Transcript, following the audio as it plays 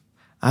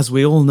as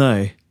we all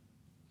know,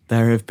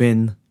 there have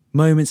been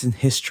moments in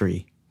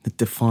history that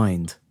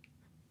defined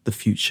the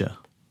future.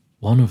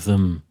 One of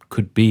them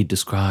could be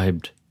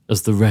described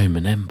as the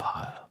Roman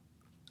Empire.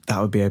 That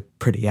would be a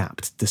pretty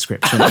apt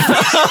description.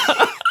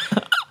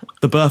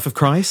 The birth of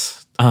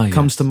Christ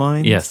comes to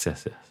mind. Yes.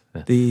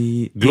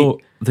 The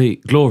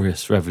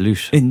Glorious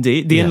Revolution.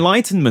 Indeed. The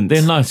Enlightenment. The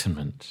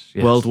Enlightenment.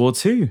 Yes. World War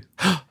II.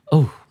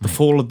 The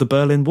fall of the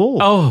Berlin Wall.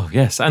 Oh,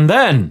 yes. And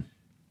then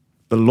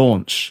The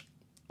launch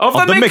of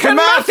the Mick and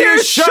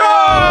Matthews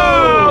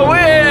Show!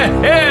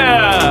 We're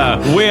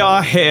here! We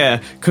are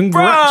here.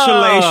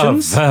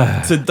 Congratulations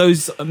to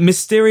those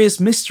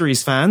mysterious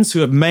mysteries fans who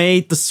have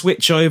made the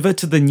switch over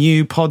to the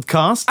new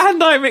podcast.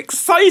 And I'm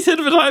excited,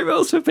 but I'm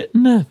also a bit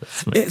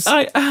nervous.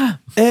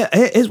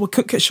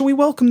 Shall we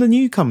welcome the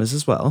newcomers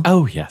as well?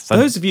 Oh, yes.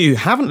 Those of you who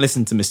haven't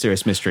listened to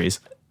Mysterious Mysteries,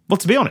 well,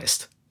 to be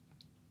honest,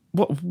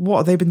 what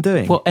have they been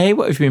doing? Well, A,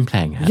 what have you been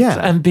playing at? Yeah.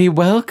 And B,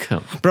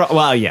 welcome.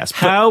 Well, yes.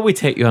 How we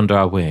take you under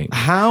our wing.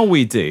 How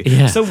we do.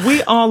 Yeah. So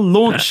we are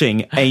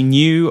launching a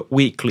new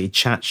weekly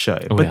chat show.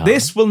 But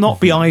this will not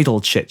be idle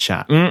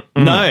chit-chat.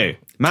 No.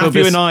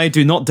 Matthew and I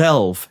do not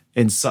delve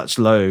in such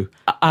low...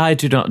 I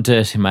do not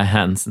dirty my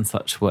hands in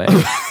such a way.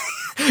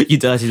 You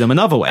dirty them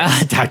another way.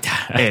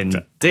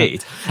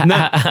 Indeed.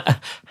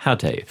 How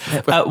dare you?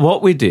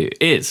 What we do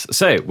is,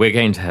 so we're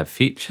going to have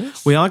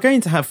features. We are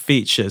going to have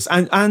features.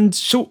 And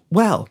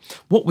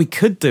what we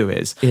could do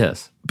is...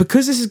 Yes.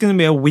 Because this is going to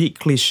be a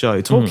weekly show,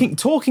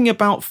 talking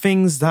about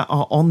things that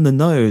are on the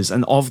nose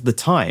and of the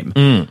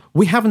time,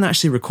 we haven't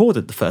actually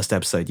recorded the first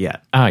episode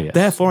yet. Yes.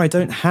 Therefore, I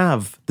don't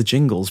have the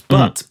jingles.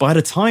 But by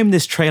the time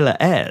this trailer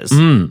airs,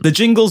 the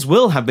jingles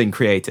will have been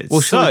created.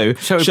 Well, shall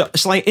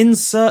I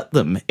insert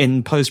them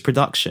in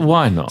post-production?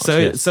 Why not?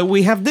 So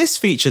we have this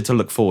feature to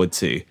look forward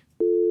to.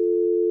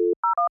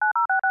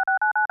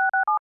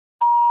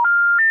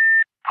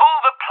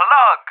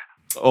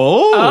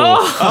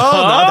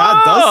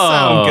 That does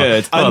sound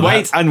good.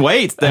 And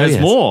wait, there's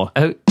more.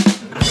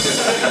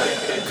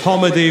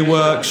 Comedy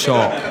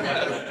workshop.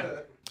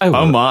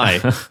 Oh my.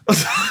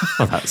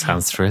 Well, that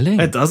sounds thrilling.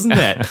 Doesn't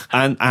it?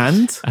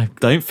 And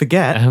don't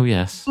forget. Oh,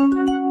 yes.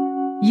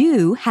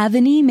 You have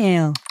an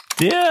email.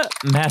 Dear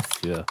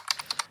Matthew.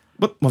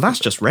 Well, that's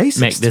just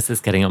racist. Mick, this is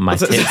getting on my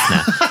tits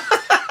now.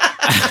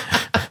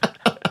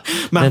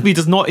 Matthew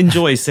does not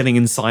enjoy sitting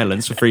in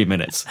silence for 3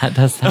 minutes. That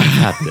does sound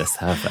fabulous,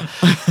 however.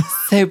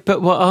 So,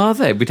 but what are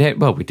they? We don't.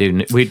 Well, we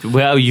do.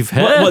 Well, you've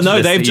heard. Well,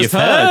 no, they've just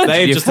heard.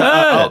 They've just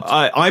heard.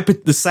 I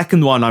put the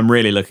second one. I'm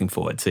really looking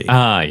forward to.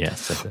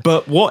 Yes.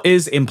 But what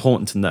is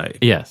important to know?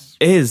 Yes,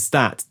 is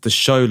that the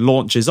show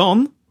launches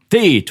on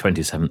the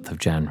 27th of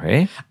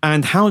January.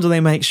 And how do they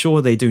make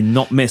sure they do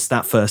not miss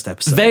that first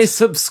episode? They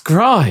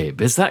subscribe.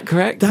 Is that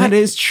correct? That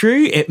is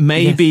true. It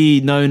may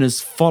be known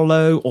as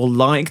follow or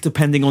like,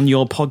 depending on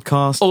your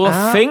podcast or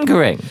app.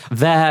 Fingering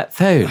their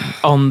phone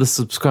on the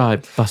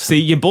subscribe button. See,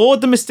 you bored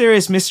the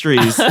Mysterious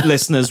Mysteries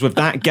listeners with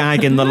that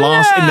gag in the in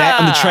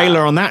the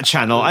trailer on that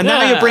channel, and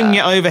now you're bringing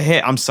it over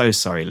here. I'm so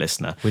sorry,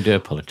 listener. We do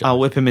apologise. I'll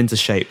whip him into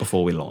shape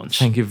before we launch.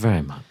 Thank you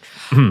very much.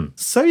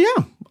 So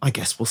yeah, I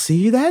guess we'll see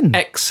you then.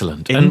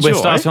 Excellent. Enjoy. And we're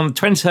starting on the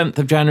 27th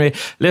of January.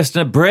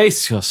 Listener,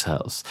 brace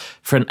yourselves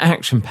for an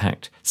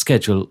action-packed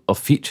schedule of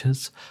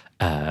features,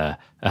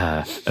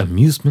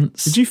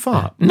 amusements. Did you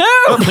fart? No!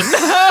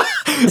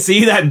 See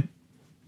you then.